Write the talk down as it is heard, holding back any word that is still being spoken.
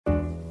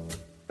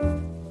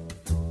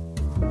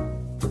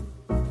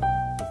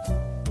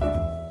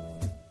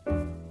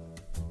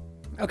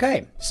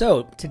Okay,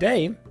 so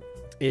today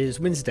is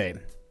Wednesday,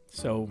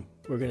 so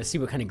we're going to see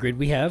what kind of grid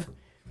we have.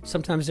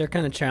 Sometimes they're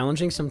kind of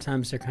challenging,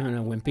 sometimes they're kind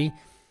of wimpy.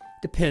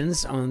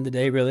 Depends on the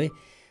day, really.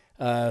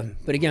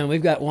 But again,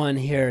 we've got one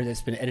here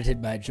that's been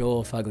edited by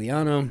Joel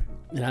Fagliano,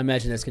 and I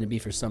imagine that's going to be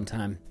for some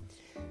time,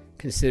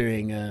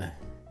 considering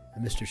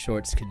Mr.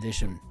 Short's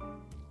condition.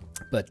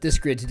 But this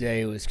grid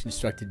today was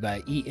constructed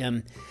by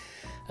E.M.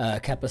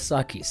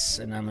 Kapasakis,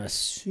 and I'm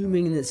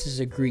assuming this is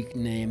a Greek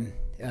name.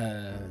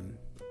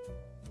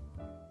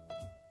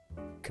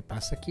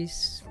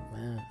 Kapasakis?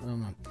 I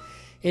don't know.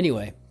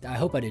 Anyway, I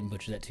hope I didn't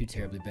butcher that too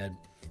terribly bad.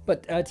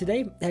 But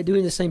today, I'm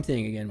doing the same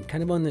thing again,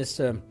 kind of on this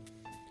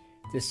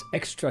this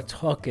extra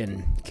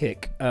talking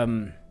kick.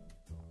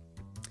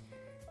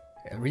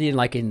 Really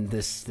liking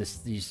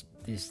these.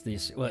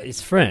 Well,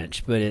 it's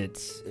French, but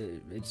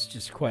it's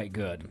just quite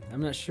good.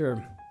 I'm not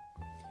sure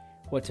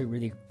what to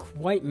really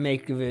quite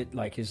make of it,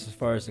 like as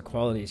far as the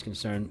quality is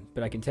concerned.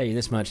 But I can tell you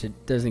this much: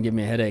 it doesn't give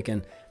me a headache,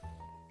 and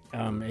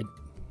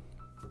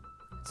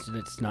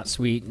it's not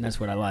sweet, and that's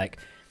what I like.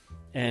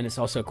 And it's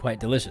also quite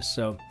delicious.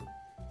 So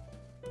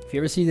if you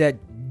ever see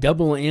that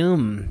double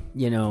M,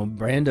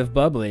 brand of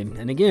bubbly,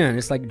 and again,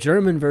 it's like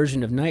German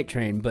version of Night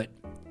Train, but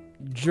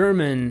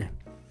German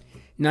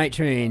Night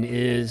Train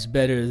is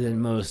better than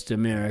most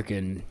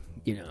American,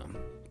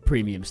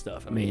 premium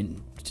stuff. I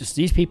mean, just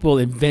these people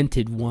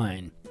invented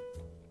wine.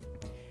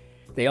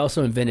 They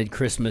also invented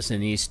Christmas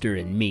and Easter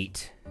and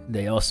meat.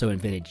 They also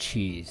invented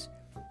cheese.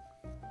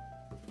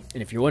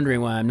 And if you're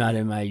wondering why I'm not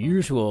in my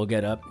usual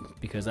getup,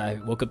 because I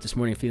woke up this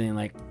morning feeling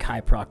like Kai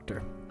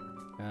Proctor.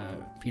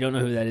 If you don't know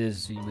who that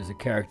is, he was a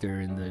character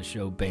in the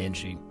show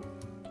Banshee.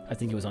 I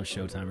think it was on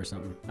Showtime or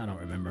something. I don't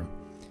remember.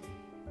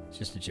 It's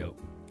just a joke.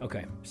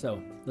 Okay, so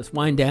let's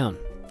wind down.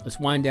 Let's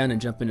wind down and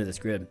jump into this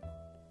grid.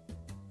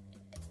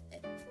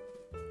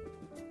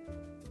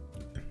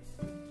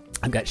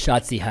 I've got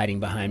Shotzi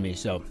hiding behind me,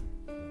 so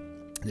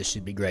this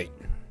should be great.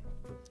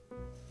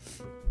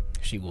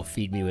 She will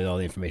feed me with all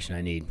the information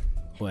I need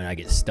when I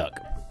get stuck.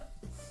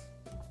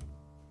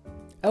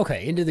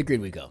 Okay, into the grid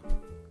we go.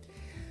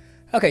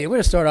 Okay, we're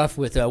going to start off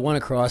with one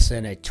across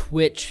and a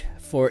twitch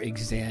for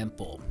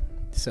example.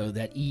 So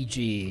that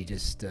EG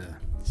just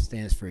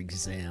stands for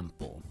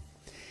example.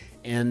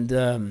 And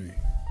I'm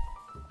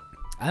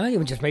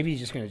even maybe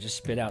going to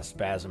spit out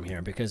spasm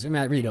here because I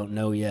really don't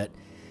know yet.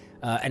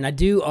 And I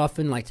do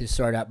often like to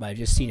start out by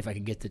just seeing if I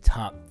can get the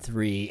top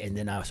three, and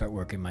then I'll start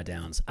working my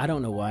downs. I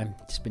don't know why.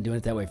 Just been doing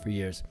it that way for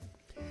years.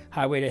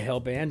 Highway to Hell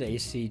Band,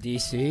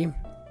 AC/DC.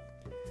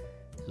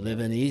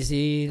 Living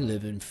easy,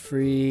 living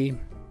free.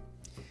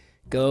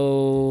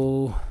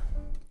 Go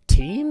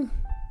team?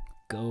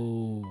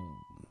 Go.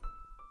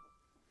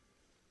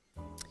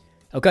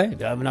 Okay,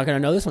 I'm not going to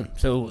know this one.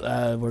 So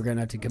we're going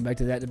to have to come back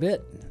to that in a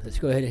bit. Let's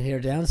go ahead and hit our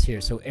downs here.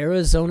 So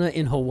Arizona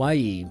in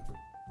Hawaii.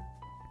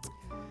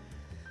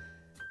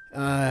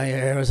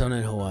 Arizona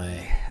and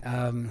Hawaii.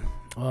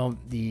 Well,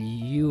 the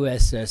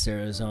USS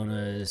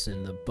Arizona is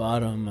in the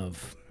bottom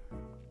of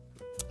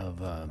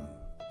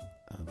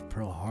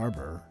Pearl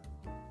Harbor.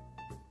 I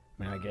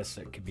mean, I guess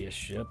it could be a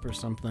ship or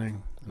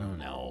something. I don't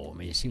know. I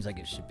mean, it seems like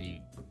it should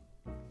be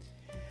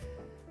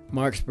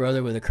Mark's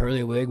brother with a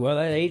curly wig. Well,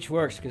 that H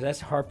works because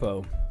that's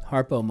Harpo.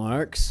 Harpo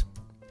Marx.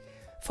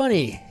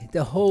 Funny,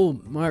 the whole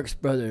Marx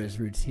Brothers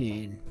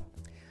routine.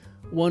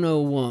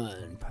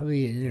 101,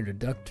 probably an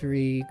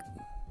introductory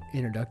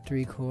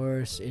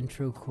course,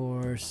 intro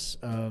course.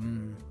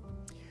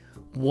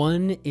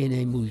 One in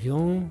a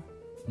moulin,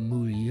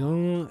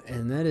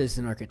 and that is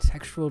an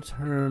architectural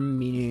term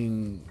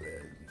meaning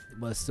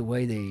it's the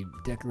way they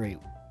decorate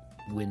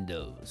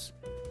windows.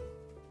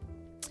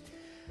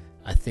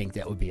 I think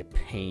that would be a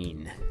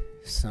pain.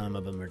 Some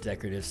of them are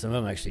decorative, some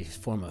of them actually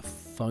form a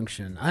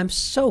function. I'm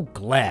so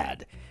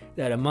glad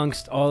that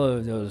amongst all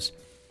of those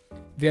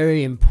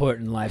very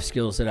important life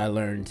skills that I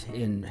learned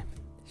in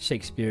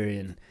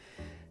Shakespearean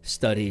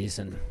studies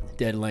and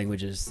dead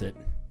languages, that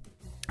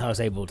I was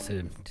able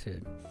to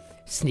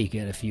sneak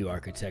in a few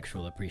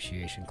architectural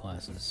appreciation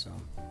classes. So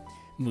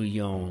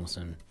mullions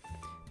and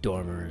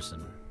dormers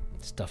and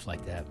stuff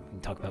like that. We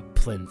can talk about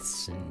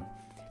plinths and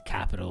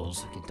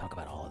capitals. We can talk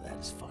about all of that.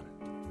 It's fun.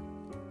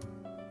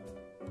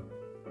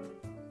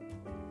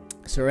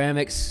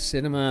 Ceramics,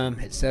 cinema,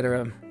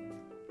 etc.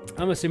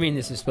 I'm assuming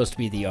this is supposed to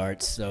be the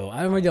arts, so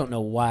I really don't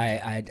know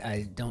why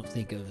I don't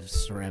think of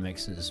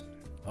ceramics as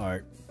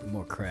art,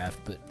 more craft,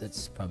 but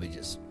that's probably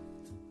just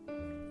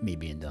me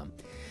being dumb.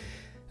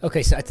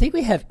 Okay, so I think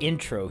we have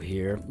intro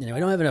here. I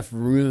don't have enough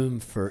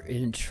room for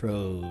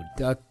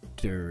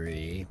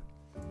introductory,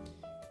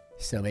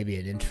 so maybe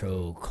an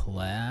intro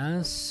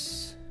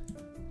class.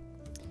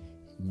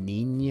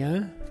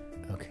 Nina.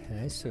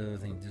 Okay, so I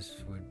think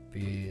this would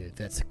be, if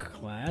that's a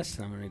class,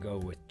 I'm going to go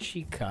with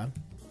Chica.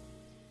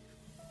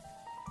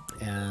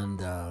 And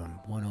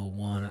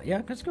 101.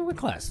 Yeah, let's go with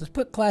class. Let's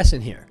put class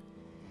in here.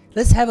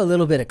 Let's have a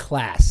little bit of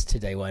class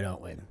today, why don't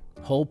we?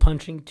 Hole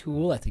punching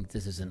tool. I think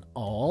this is an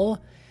all.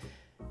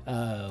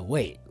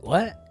 Wait,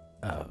 what?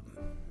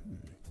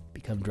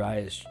 Become dry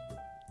as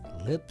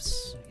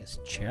lips. I guess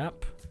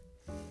chap.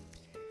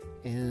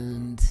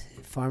 And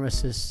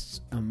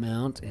pharmacist's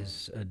amount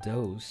is a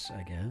dose,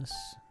 I guess.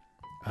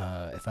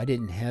 If I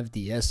didn't have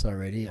the S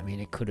already, I mean,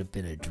 it could have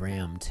been a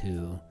dram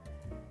too.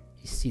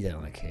 You see that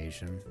on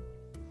occasion.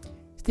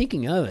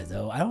 Thinking of it,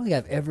 though, I don't think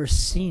I've ever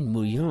seen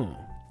mouillon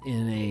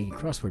in a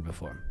crossword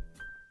before.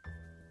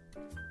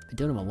 I've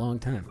done them a long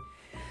time.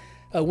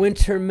 A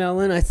winter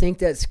melon, I think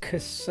that's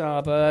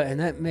cassava, and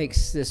that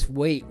makes this,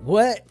 wait,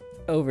 what?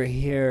 Over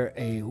here,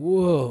 a,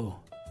 whoa.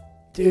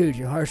 Dude,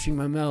 you're harshing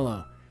my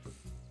mellow.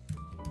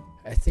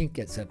 I think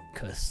it's a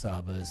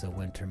cassava is a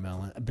winter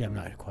melon, but I'm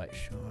not quite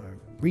sure.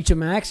 Reach a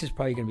max is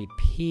probably going to be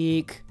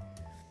peak.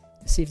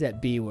 Let's see if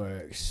that B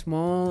works.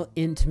 Small,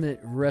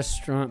 intimate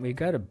restaurant. We've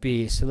got a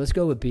B, so let's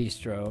go with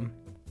bistro.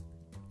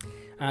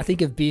 I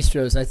think of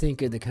bistros, I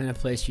think of the kind of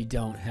place you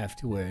don't have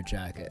to wear a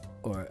jacket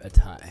or a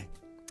tie.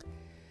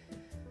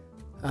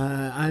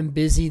 I'm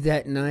busy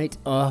that night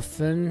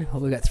often.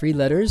 Well, we got 3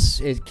 letters.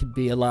 It could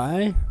be a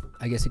lie.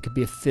 I guess it could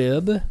be a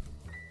fib.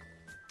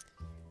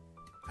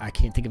 I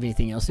can't think of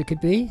anything else it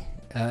could be.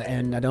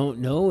 And I don't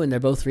know, and they're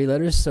both 3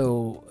 letters,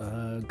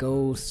 so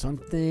go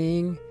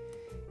something.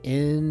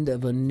 End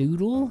of a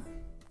noodle?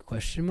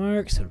 Question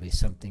mark. So it'll be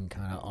something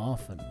kind of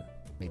off and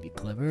maybe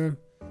clever.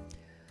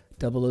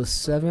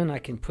 007. I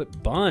can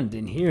put Bond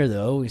in here,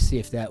 though. We see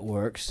if that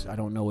works. I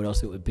don't know what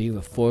else it would be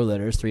with 4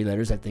 letters, 3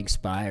 letters. I think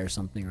spy or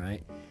something,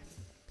 right?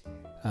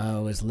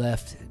 Was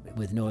left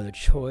with no other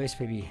choice.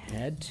 Maybe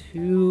had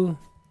to.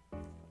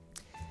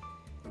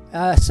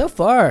 So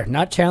far,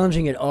 not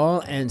challenging at all,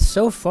 and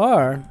so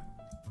far,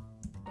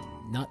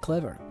 not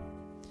clever.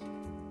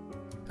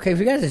 Okay,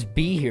 we got this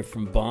B here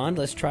from Bond.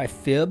 Let's try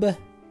fib.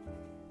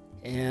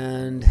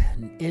 And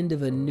an end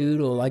of a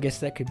noodle. I guess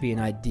that could be an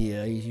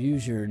idea. You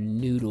use your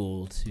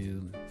noodle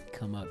to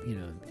come up, you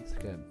know, it's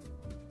like a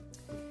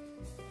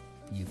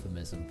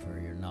euphemism for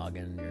your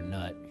noggin, your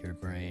nut, your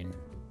brain.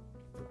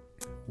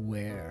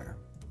 Where?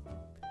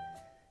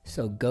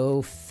 So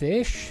go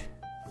fish.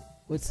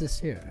 What's this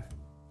here?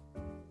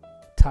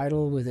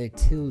 Title with a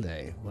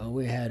tilde. Well,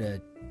 we had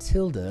a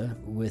tilde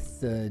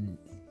with a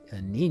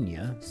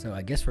Nina, so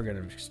I guess we're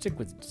going to stick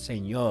with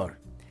senor.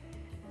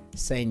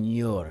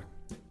 Senor.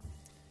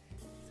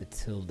 The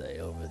tilde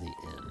over the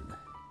N.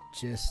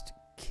 Just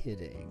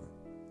kidding.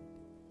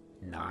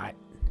 Not.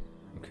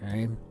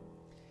 Okay.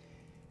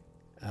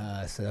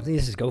 So I think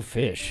this is go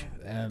fish.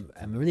 I'm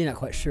really not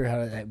quite sure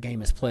how that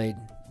game is played.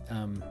 I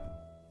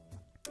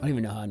don't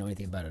even know how I know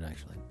anything about it,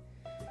 actually.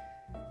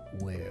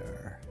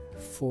 Where?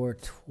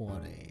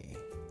 420.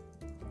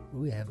 What do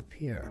we have up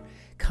here?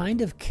 Kind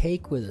of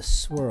cake with a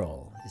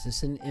swirl. Is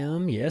this an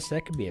M? Yes,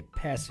 that could be a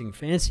passing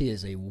fancy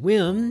as a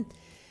whim.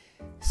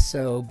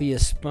 So be a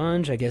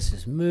sponge, I guess,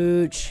 is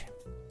mooch.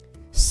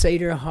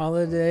 Seder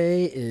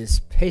holiday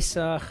is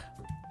Pesach.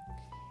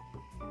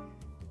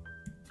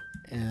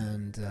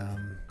 And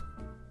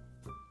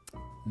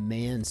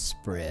man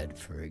spread,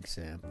 for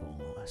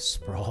example.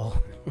 Sprawl.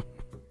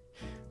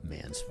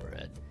 Man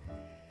spread.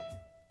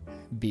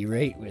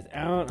 Berate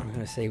without. I'm going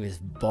to say with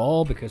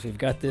ball because we've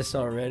got this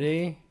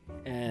already.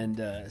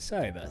 And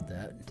sorry about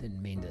that.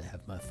 Didn't mean to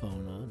have my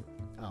phone on.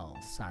 I'll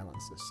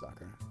silence this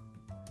sucker.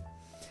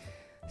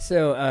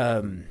 So,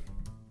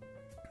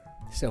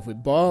 so if we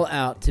ball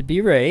out to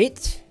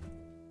berate,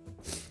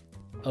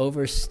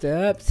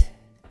 overstepped,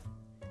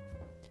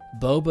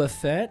 Boba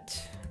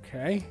Fett,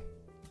 okay.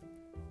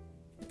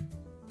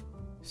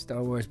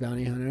 Star Wars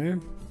Bounty Hunter.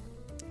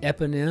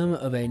 Eponym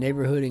of a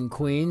neighborhood in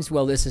Queens.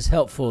 Well, this is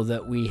helpful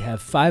that we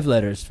have 5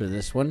 letters for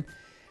this one.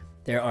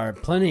 There are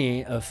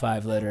plenty of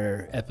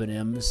 5-letter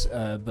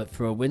eponyms, but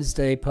for a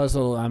Wednesday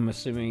puzzle, I'm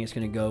assuming it's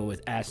going to go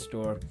with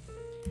Astor.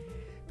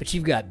 But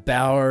you've got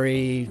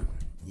Bowery.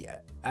 Yeah,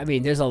 I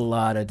mean, there's a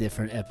lot of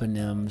different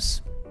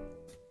eponyms.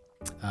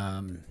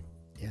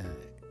 Yeah,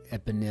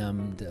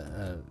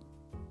 eponymed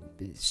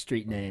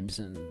street names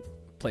and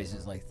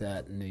places like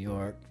that in New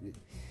York.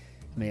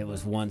 I mean, it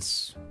was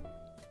once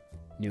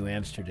New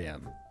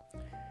Amsterdam.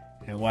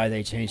 And why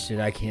they changed it,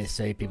 I can't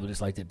say. People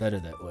just liked it better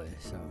that way.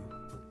 So,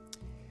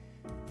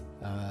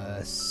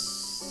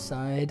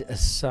 side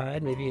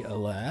aside, maybe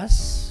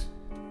alas.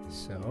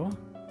 So,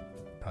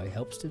 probably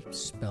helps to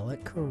spell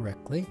it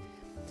correctly.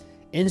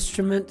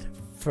 Instrument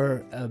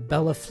for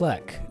Bella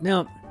Fleck.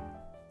 Now,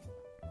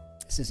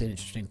 this is an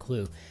interesting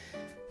clue.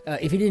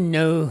 If you didn't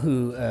know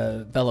who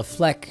Bella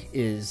Fleck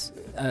is,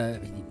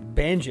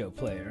 banjo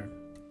player.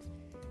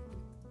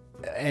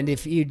 And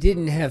if you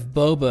didn't have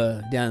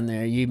Boba down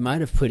there, you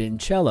might have put in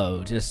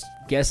cello. Just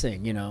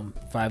guessing, you know,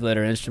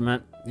 5-letter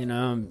instrument. You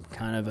know,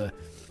 kind of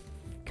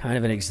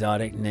an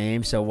exotic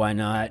name. So why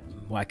not?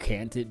 Why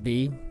can't it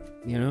be,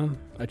 you know,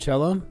 a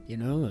cello? You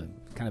know,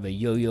 kind of a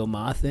Yo-Yo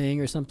Ma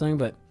thing or something.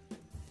 But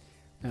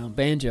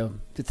banjo.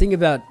 The thing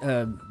about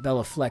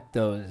Bella Fleck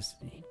though is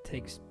he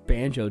takes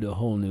banjo to a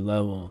whole new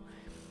level.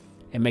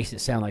 It makes it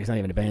sound like it's not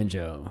even a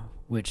banjo,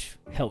 which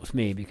helps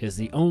me because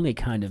the only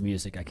kind of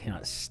music I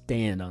cannot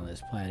stand on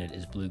this planet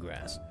is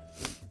bluegrass.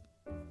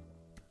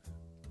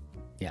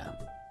 Yeah,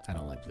 I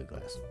don't like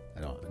bluegrass.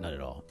 Not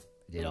at all.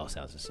 It all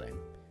sounds the same.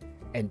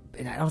 And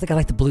I don't think I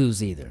like the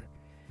blues either.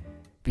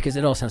 because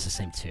it all sounds the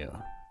same too.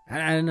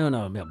 I don't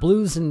know. No,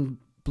 blues and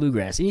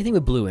bluegrass, anything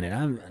with blue in it,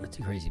 I'm not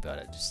too crazy about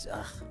it. Just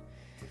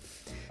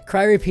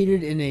cry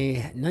repeated in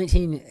a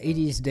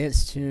 1980s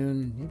dance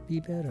tune.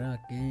 People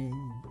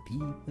rocking,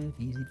 people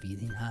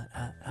feeling hot,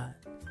 hot, hot.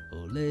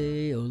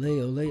 Ole,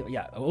 ole, ole.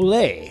 Yeah,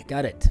 ole.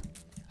 Got it.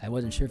 I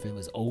wasn't sure if it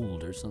was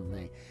old or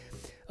something.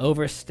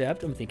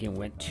 Overstepped. I'm thinking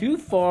went too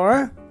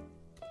far.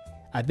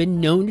 I've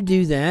been known to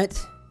do that.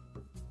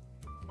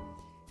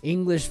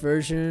 English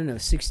version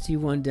of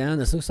 61 down.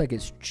 This looks like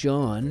it's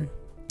John.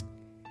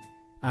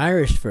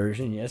 Irish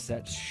version, yes,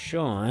 that's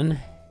Sean,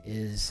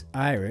 is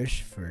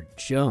Irish for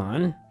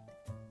John.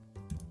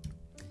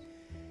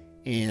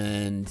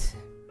 And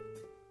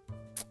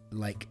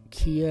like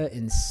Kia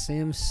and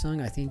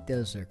Samsung, I think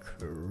those are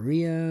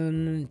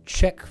Korean.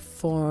 Czech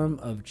form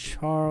of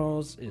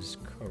Charles is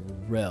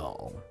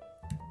Karel.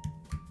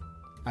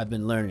 I've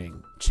been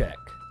learning Czech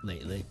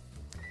lately.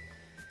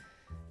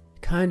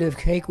 Kind of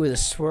cake with a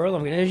swirl.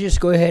 I'm going to just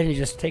go ahead and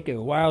just take a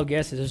wild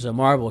guess. This is a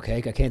marble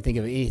cake. I can't think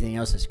of anything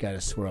else that's got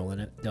a swirl in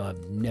it. Though I've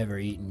never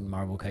eaten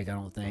marble cake, I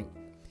don't think.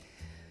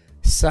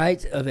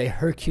 Site of a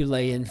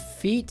Herculean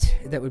feat.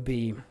 That would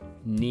be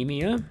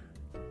Nemea.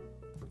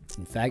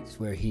 In fact, it's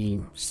where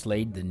he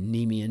slayed the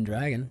Nemean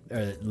dragon,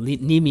 or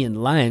Nemean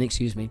lion,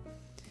 excuse me.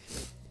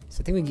 So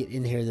I think we can get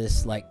in here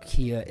this like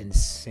Kia and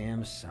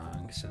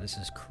Samsung. So this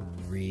is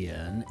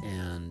Korean,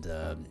 and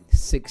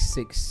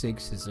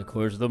 666 is of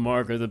course the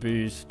mark of the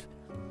beast.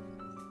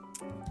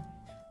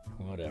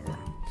 Whatever,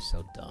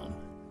 so dumb.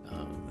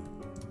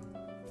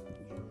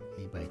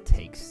 Anybody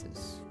takes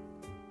this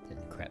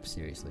crap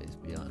seriously is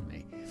beyond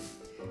me.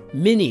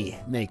 Mini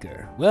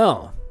maker.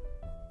 Well,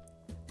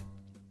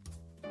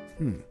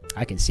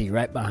 I can see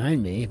right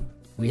behind me.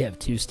 We have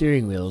two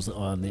steering wheels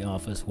on the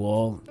office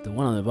wall. The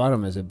one on the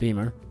bottom is a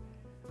Beamer.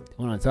 The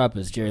one on top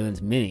is Jerry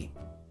Lynn's Mini.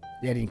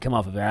 They didn't come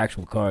off of our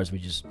actual cars. We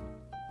just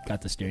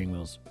got the steering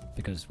wheels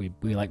because we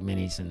like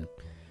Minis and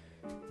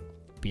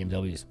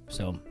BMWs.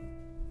 So,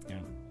 yeah,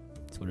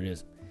 that's what it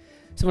is.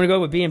 So I'm going to go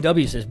with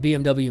BMW. It says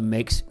BMW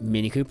makes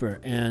Mini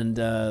Cooper. And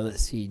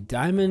let's see,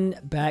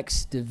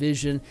 Diamondbacks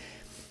Division.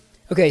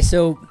 Okay,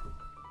 so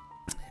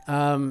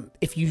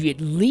if you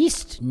at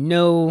least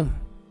know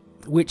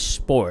which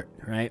sport,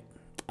 right?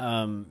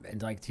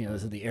 And like, you know,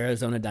 those are the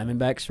Arizona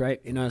Diamondbacks,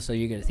 right? You know, so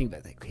you're going to think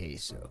about that. Okay,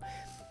 so,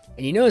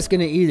 and you know it's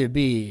going to either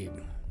be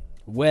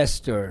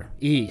west or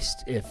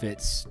east if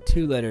it's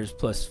 2 letters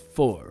plus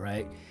 4,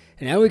 right?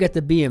 And now we got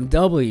the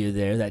BMW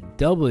there. That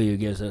W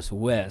gives us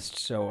west.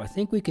 So I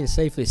think we can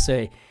safely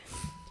say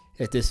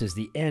that this is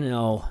the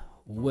NL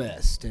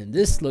West. And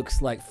this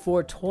looks like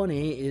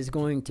 420 is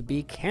going to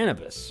be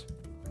cannabis.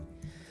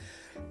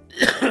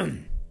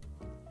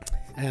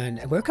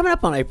 And we're coming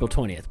up on April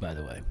 20th, by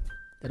the way.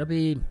 That'll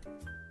be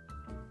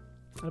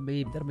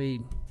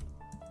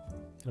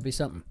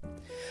something.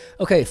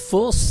 Okay,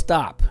 full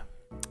stop.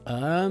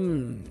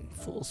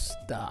 Full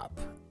stop.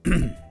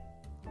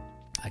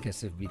 I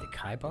guess it would be the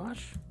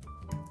kibosh.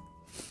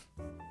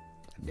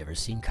 I've never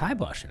seen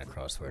kibosh in a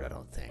crossword, I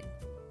don't think.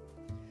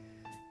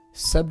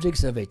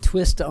 Subjects of a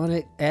twist on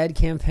it ad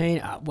campaign.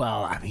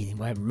 Well, I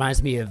mean, it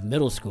reminds me of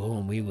middle school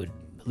when we would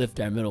lift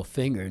our middle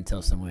finger and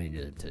tell someone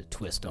to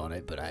twist on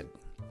it, but I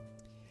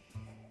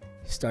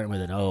starting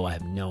with an O, I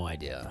have no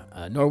idea.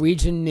 A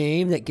Norwegian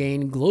name that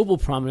gained global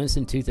prominence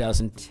in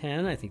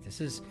 2010. I think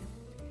this is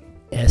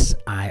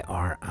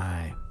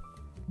S-I-R-I.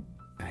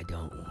 I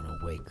don't want to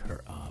wake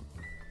her up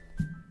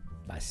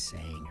by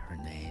saying her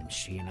name.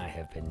 She and I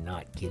have been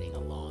not getting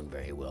along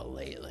very well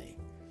lately.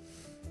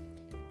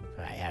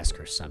 I ask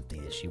her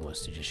something that she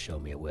wants to just show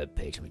me a web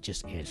page. I mean,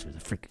 just answer the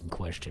freaking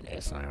question,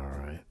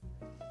 S-I-R-I.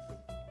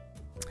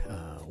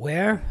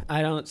 Where?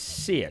 I don't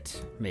see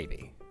it.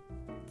 Maybe.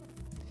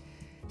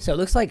 So it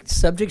looks like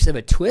subjects of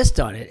a twist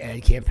on it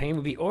ad campaign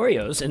would be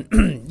Oreos.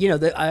 And, you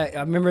know, I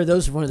remember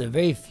those were one of the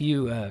very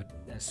few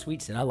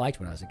sweets that I liked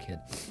when I was a kid.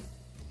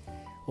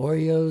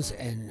 Oreos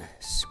and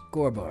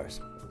score bars.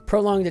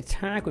 Prolonged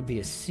attack would be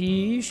a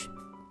siege.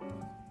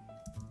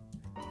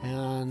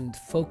 And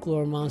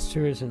folklore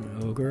monster is an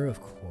ogre,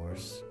 of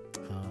course.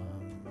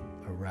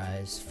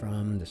 Arise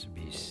from, this would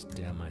be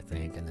stem, I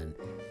think. And then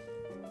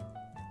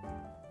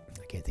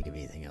I can't think of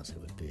anything else it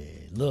would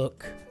be.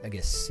 Look, I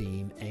guess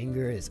seem.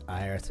 Anger is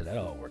ire, so that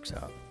all works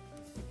out.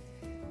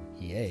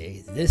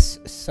 Yay, this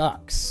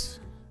sucks.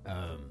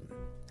 A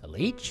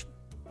leech?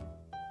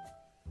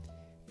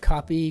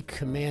 Copy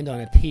command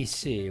on a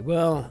PC.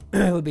 Well,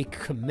 it would be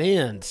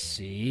Command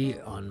C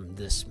on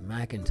this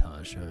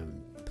Macintosh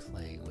I'm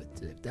playing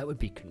with. That would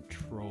be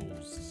Control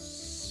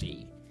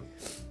C.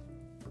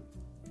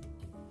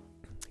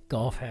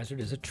 Golf hazard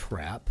is a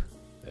trap.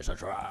 There's a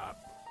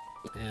trap.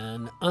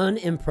 And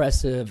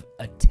unimpressive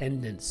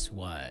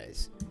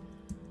attendance-wise.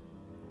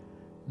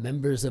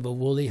 Members of a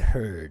woolly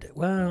herd.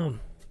 Well,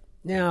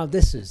 now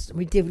this is...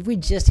 We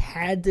just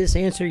had this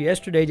answer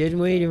yesterday, didn't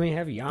we? Didn't we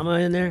have Yama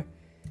in there?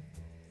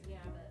 Yeah,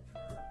 but for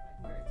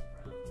where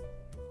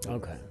it's from.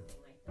 Okay.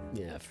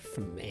 Yeah,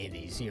 from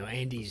Andy's. You know,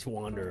 Andy's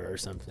Wanderer or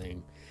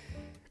something.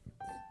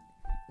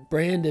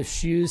 Brand of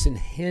shoes and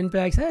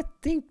handbags. I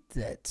think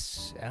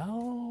that's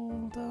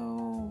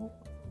Aldo.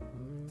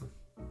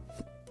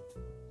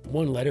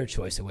 One letter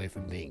choice away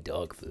from being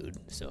dog food.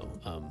 So,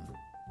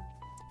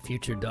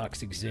 future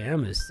doc's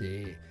exam is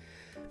the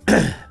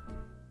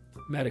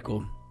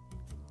medical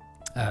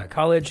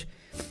college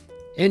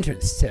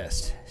entrance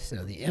test. So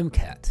the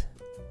MCAT.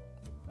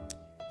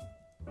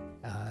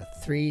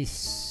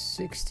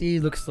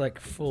 360 looks like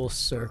full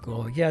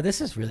circle. Yeah,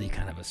 this is really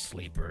kind of a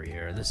sleeper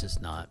here. This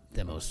is not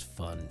the most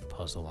fun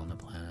puzzle on the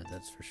planet,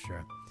 that's for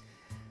sure.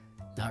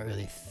 Not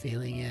really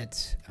feeling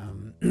it.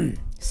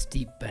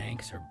 Steep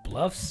banks or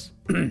bluffs.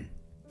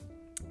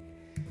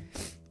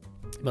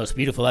 Most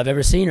beautiful I've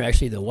ever seen are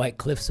actually the White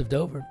Cliffs of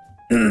Dover.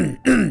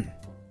 You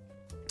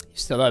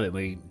still love it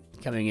when you're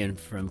coming in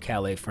from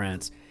Calais,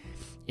 France,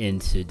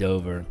 into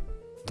Dover,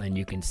 and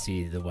you can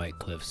see the White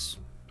Cliffs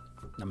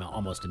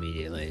almost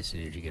immediately as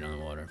soon as you get on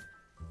the water.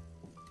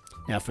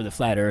 Now, for the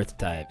flat Earth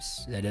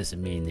types, that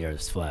doesn't mean the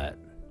Earth's flat.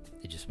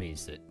 It just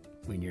means that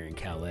when you're in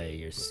Calais,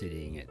 you're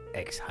sitting at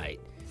X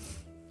height,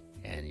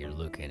 and you're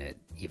looking at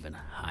even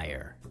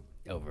higher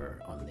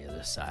over on the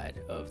other side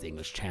of the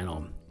English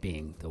Channel,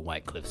 being the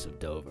White Cliffs of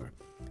Dover.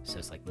 So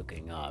it's like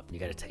looking up. You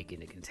got to take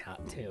into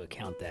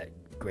account that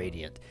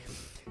gradient,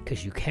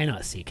 because you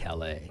cannot see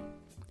Calais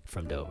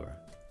from Dover.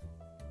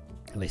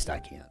 At least I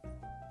can't.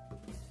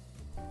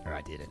 Or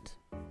I didn't.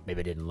 Maybe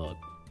I didn't look.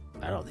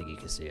 I don't think you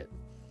can see it.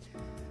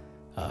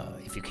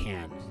 If you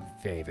can,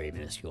 very, very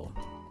minuscule.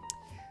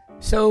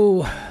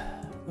 So,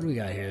 what do we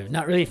got here?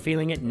 Not really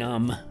feeling it.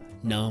 Numb.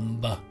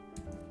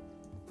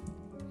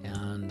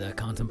 And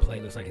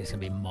contemplate looks like it's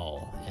going to be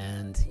mull.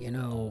 And, you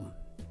know,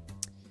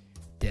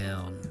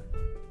 down.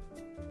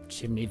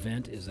 Chimney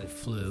vent is a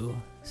flue.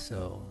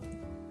 So,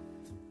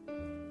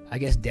 I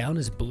guess down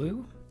is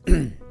blue.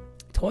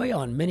 Toy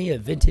on many a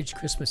vintage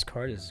Christmas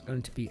card is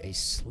going to be a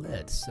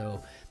sled.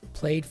 So,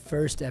 played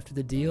first after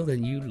the deal,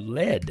 then you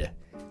led.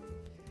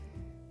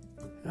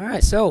 All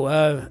right,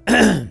 so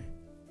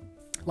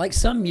like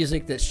some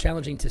music that's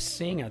challenging to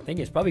sing, I think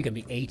it's probably going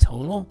to be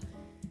atonal.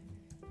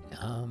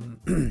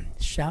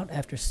 Shout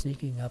after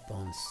sneaking up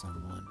on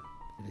someone.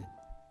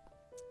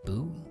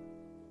 Boo?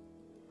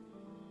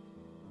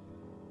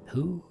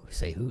 Who?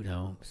 Say who?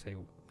 No. Say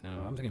no.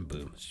 I'm thinking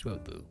boo. Let's just go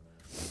with boo.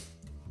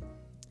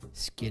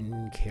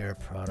 Skincare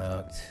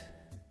product.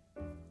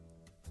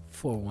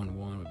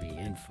 411 would be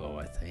info,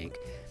 I think.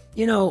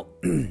 You know,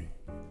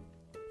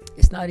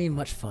 it's not even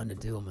much fun to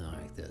do them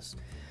like this.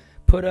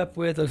 Put up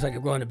with looks like we're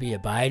going to be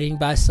abiding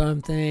by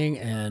something,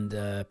 and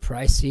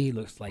pricey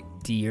looks like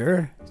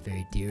dear. It's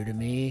very dear to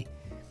me.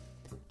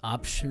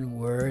 Option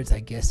words, I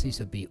guess these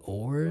would be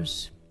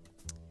ors.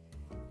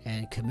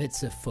 And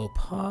commits a faux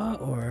pas,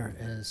 or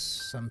as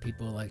some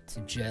people like to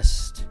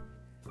jest,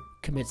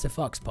 commits a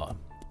foxpaw.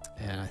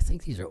 And I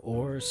think these are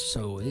ors,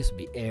 so these would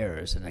be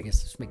airs. And I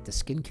guess let's make the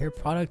skincare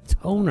product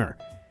toner.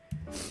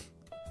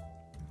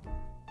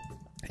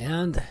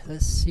 And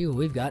let's see what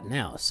we've got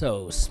now.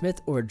 So,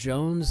 Smith or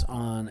Jones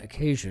on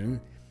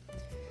occasion.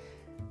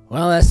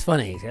 Well, that's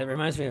funny. That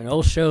reminds me of an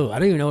old show. I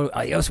don't even know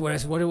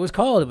what it was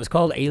called. It was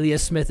called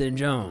Alias Smith and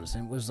Jones.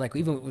 It was like,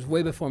 even it was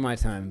way before my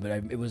time, but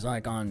it was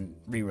like on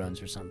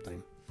reruns or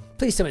something.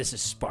 Please tell me this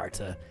is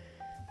Sparta.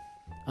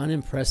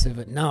 Unimpressive,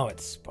 but no,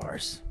 it's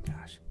sparse.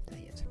 Gosh,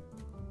 dang it.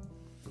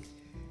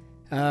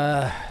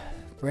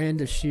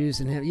 Brand of shoes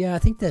and him. Yeah, I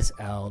think that's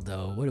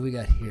Aldo. What do we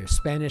got here?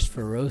 Spanish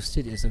for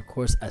roasted is, of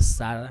course,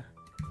 asada.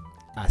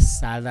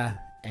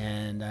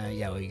 And,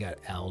 yeah, we got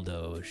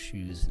Aldo.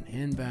 Shoes and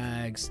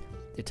handbags.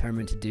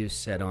 Determined to do,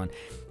 set on.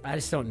 I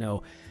just don't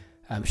know.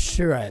 I'm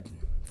sure I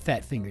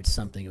fat-fingered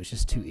something. It was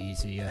just too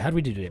easy. How do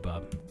we do today,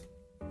 Bob?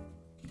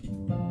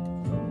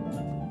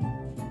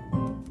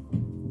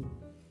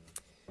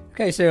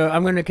 Okay, so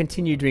I'm going to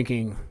continue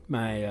drinking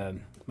my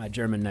my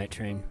German Night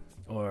Train.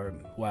 Or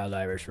Wild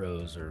Irish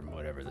Rose, or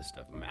whatever this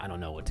stuff. I don't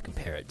know what to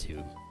compare it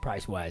to.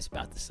 Price-wise,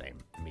 about the same.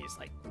 I mean, it's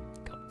like a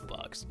couple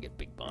bucks. You get a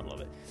big bottle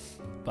of it.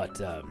 But,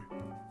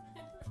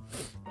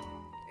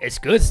 it's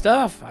good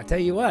stuff. I tell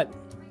you what.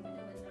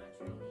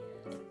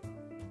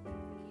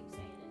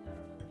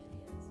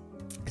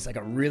 It's like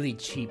a really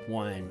cheap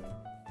wine.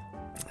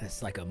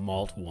 It's like a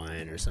malt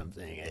wine or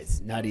something.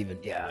 It's not even,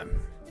 yeah.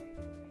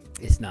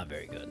 It's not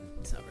very good.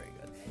 It's not very good.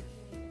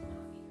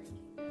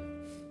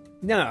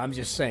 No, I'm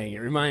just saying, it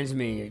reminds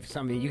me of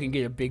something. You can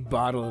get a big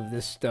bottle of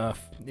this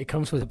stuff. It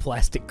comes with a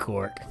plastic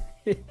cork.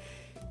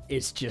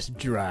 It's just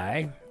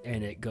dry,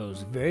 and it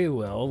goes very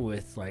well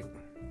with, like,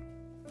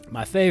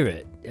 my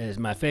favorite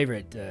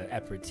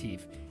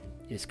aperitif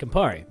is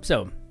Campari.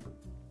 So,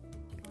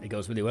 it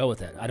goes really well with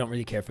that. I don't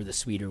really care for the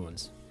sweeter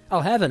ones.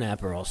 I'll have an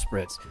Aperol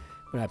Spritz,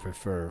 but I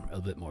prefer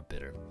a bit more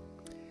bitter.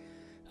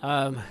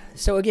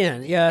 So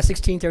again, yeah,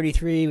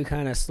 1633, we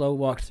kind of slow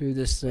walked through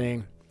this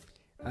thing.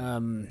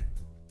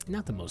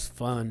 Not the most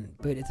fun,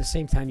 but at the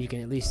same time, you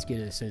can at least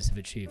get a sense of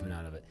achievement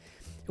out of it.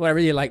 What I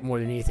really like more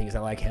than anything is I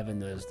like having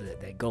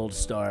that gold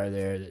star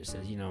there that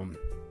says, you're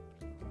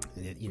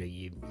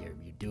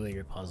doing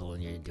your puzzle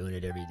and you're doing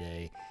it every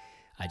day.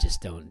 I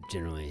just don't,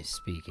 generally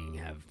speaking,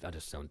 I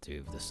just don't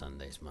do the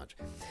Sundays much.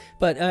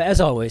 But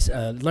as always,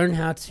 learn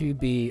how to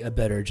be a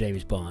better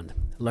James Bond.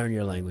 Learn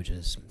your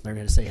languages. Learn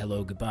how to say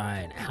hello, goodbye,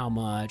 and how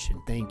much, and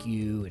thank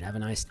you, and have a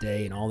nice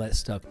day, and all that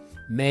stuff.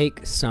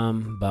 Make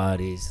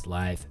somebody's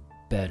life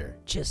better.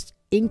 Just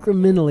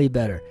incrementally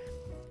better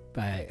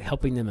by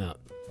helping them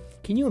out.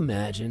 Can you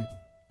imagine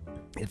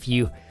if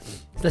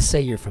let's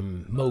say you're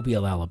from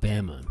Mobile,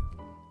 Alabama,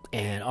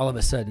 and all of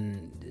a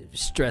sudden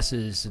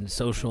stresses and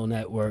social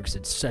networks,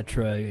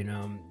 etc.,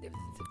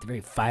 the very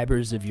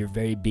fibers of your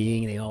very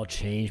being, they all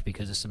change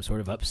because of some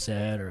sort of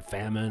upset or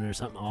famine or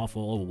something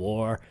awful, a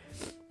war,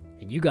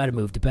 and you got to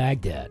move to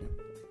Baghdad.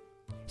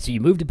 So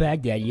you move to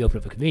Baghdad, you open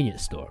up a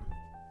convenience store.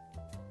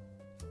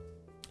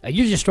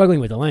 You're just struggling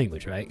with the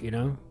language, right?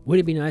 Would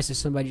it be nice if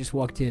somebody just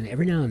walked in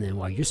every now and then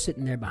while you're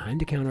sitting there behind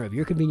the counter of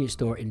your convenience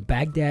store in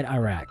Baghdad,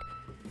 Iraq,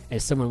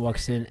 and someone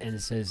walks in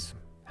and says,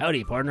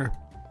 "Howdy, partner."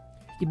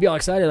 You'd be all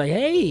excited, like,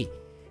 "Hey!"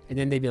 And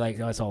then they'd be like,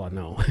 "Oh, that's all I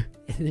know."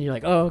 And then you're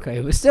like, "Oh, okay."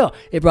 But still,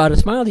 it brought a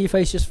smile to your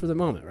face just for the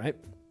moment, right?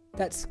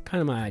 That's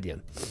kind of my idea.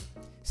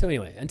 So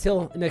anyway,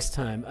 until next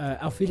time,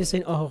 auf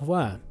Wiedersehen, au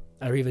revoir,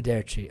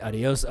 arrivederci,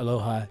 adios,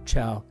 aloha,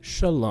 ciao,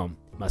 shalom,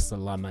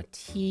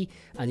 masalamati,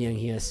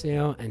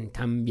 annyeonghaseyo, and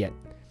tambiet.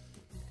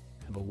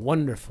 Have a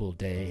wonderful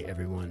day,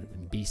 everyone,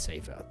 and be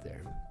safe out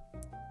there,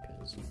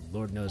 because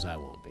Lord knows I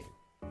won't be.